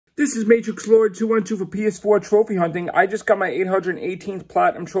This is Matrix Lord 212 for PS4 trophy hunting. I just got my 818th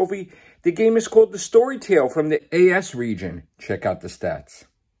Platinum trophy. The game is called the StoryTale from the AS region. Check out the stats.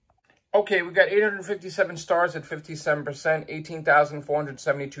 Okay, we got 857 stars at 57%,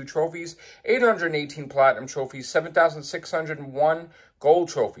 18,472 trophies, 818 Platinum trophies, 7,601 Gold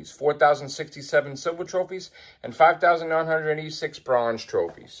trophies, 4,067 Silver trophies, and 5,986 Bronze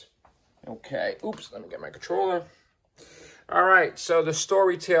trophies. Okay, oops, let me get my controller. All right, so the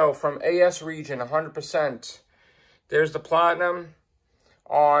StoryTale from AS region, 100%. There's the Platinum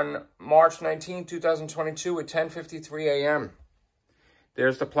on March 19, 2022 at 10:53 a.m.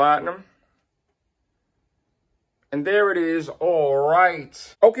 There's the Platinum. And there it is. All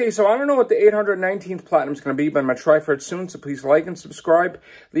right. Okay, so I don't know what the 819th Platinum is going to be, but I'm going to try for it soon. So please like and subscribe.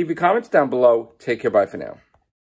 Leave your comments down below. Take care. Bye for now.